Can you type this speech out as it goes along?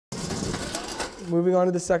moving on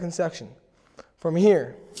to the second section. From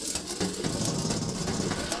here,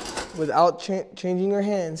 without changing your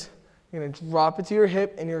hands, you're going to drop it to your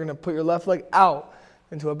hip and you're going to put your left leg out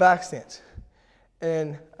into a back stance.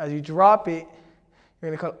 And as you drop it, you're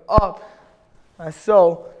going to cut up, as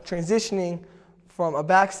so, transitioning from a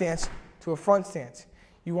back stance to a front stance.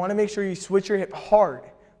 You want to make sure you switch your hip hard.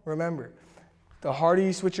 Remember, the harder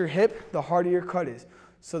you switch your hip, the harder your cut is.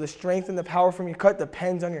 So the strength and the power from your cut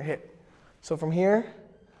depends on your hip. So from here,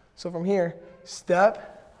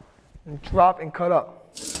 step and drop and cut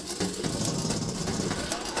up.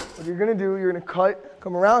 What you're going to do, you're going to cut,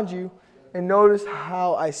 come around you, and notice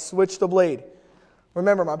how I switch the blade.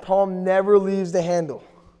 Remember, my palm never leaves the handle.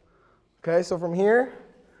 Okay, so from here,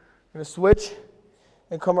 I'm going to switch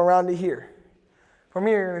and come around to here. From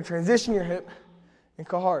here, you're going to transition your hip and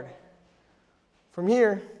cut hard. From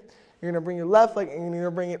here, you're going to bring your left leg and you're going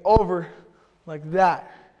to bring it over like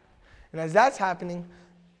that. And as that's happening,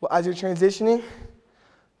 as you're transitioning,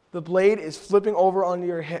 the blade is flipping over onto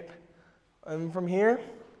your hip. And from here,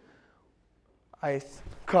 I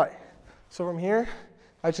cut. So from here,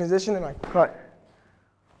 I transition and I cut.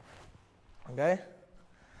 Okay?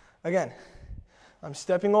 Again, I'm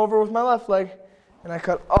stepping over with my left leg and I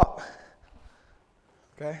cut up.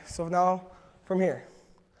 Okay? So now from here,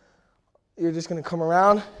 you're just going to come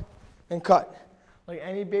around and cut. Like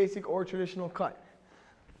any basic or traditional cut.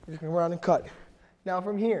 You're just going to come around and cut. Now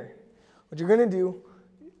from here, what you're going to do,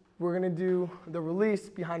 we're going to do the release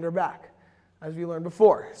behind our back, as we learned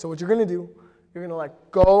before. So what you're going to do, you're going to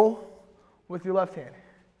let go with your left hand.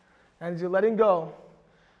 And as you're letting go,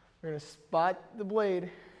 you're going to spot the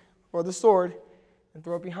blade or the sword and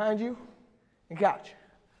throw it behind you and catch.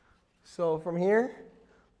 So from here,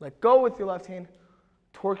 let go with your left hand,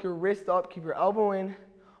 torque your wrist up, keep your elbow in,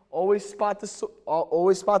 always spot the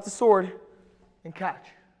sword and catch.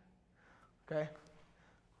 Okay?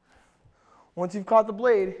 Once you've caught the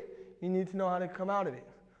blade, you need to know how to come out of it.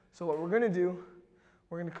 So what we're going to do,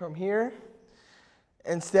 we're going to come here.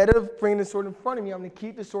 Instead of bringing the sword in front of me, I'm going to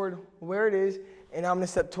keep the sword where it is, and I'm going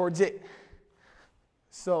to step towards it.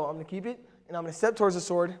 So I'm going to keep it, and I'm going to step towards the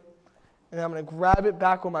sword, and I'm going to grab it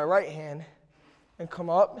back with my right hand and come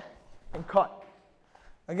up and cut.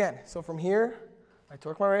 Again, so from here, I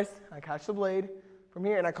torque my wrist, I catch the blade. From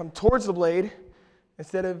here, and I come towards the blade.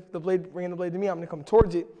 Instead of the blade bringing the blade to me, I'm going to come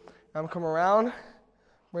towards it. I'm going to come around,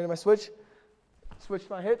 bring my switch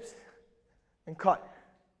my hips, and cut.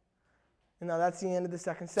 And now that's the end of the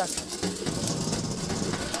second section.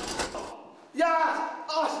 Yes!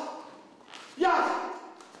 Yes!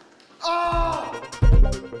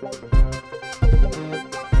 Oh!